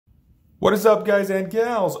What is up, guys and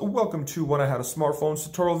gals? Welcome to When I Had a Smartphone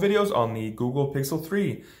tutorial videos on the Google Pixel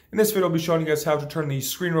 3. In this video, I'll be showing you guys how to turn the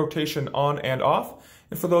screen rotation on and off.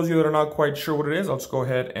 And for those of you that are not quite sure what it is, I'll just go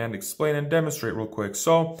ahead and explain and demonstrate real quick.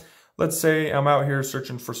 So let's say I'm out here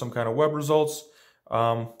searching for some kind of web results.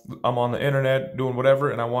 I'm on the internet doing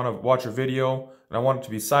whatever, and I want to watch a video, and I want it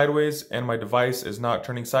to be sideways, and my device is not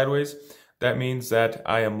turning sideways. That means that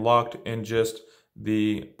I am locked in just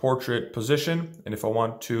the portrait position, and if I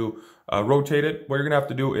want to rotate it, what you're gonna have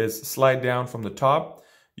to do is slide down from the top.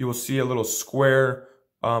 You will see a little square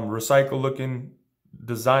recycle looking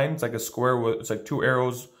design. It's like a square with, it's like two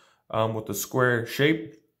arrows with a square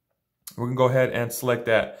shape. We're gonna go ahead and select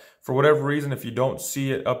that. For whatever reason, if you don't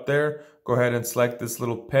see it up there, go ahead and select this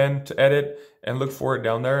little pen to edit and look for it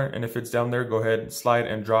down there. And if it's down there, go ahead and slide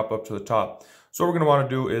and drop up to the top. So what we're gonna wanna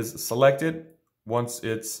do is select it. Once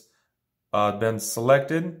it's been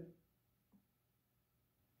selected,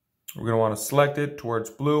 we're going to want to select it towards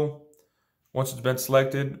blue. Once it's been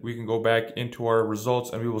selected, we can go back into our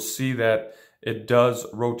results and we will see that it does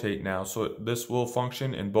rotate now. So this will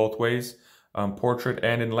function in both ways, portrait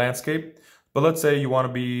and in landscape. But let's say you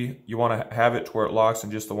want to have it to where it locks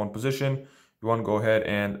in just the one position. You want to go ahead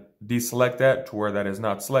and deselect that to where that is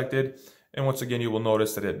not selected. And once again, you will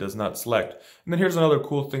notice that it does not select. And then here's another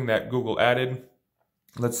cool thing that Google added.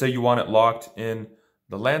 Let's say you want it locked in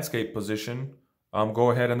the landscape position.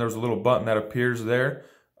 Go ahead and there's a little button that appears there.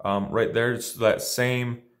 Right there, it's that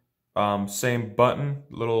same button,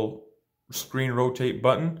 little screen rotate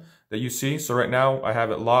button that you see. So right now I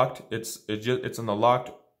have it locked. It's in the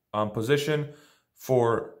locked position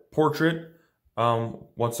for portrait.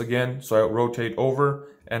 Once again, so I rotate over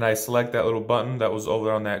and I select that little button that was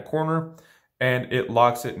over on that corner, and it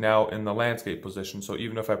locks it now in the landscape position. So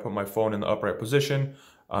even if I put my phone in the upright position,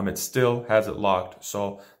 it still has it locked.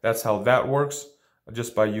 So that's how that works,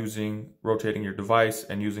 just by rotating your device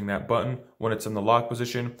and using that button when it's in the lock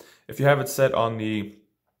position. If you have it set on the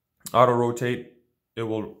auto rotate, it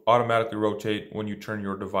will automatically rotate when you turn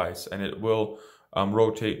your device, and it will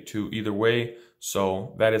rotate to either way.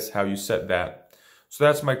 So that is how you set that. So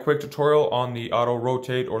that's my quick tutorial on the auto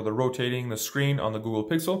rotate, or the rotating the screen on the Google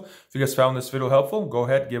Pixel. If you guys found this video helpful, go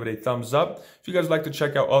ahead, give it a thumbs up. If you guys like to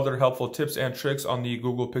check out other helpful tips and tricks on the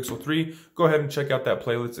Google Pixel 3, go ahead and check out that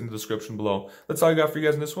playlist in the description below. That's all I got for you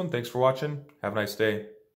guys in this one. Thanks for watching. Have a nice day.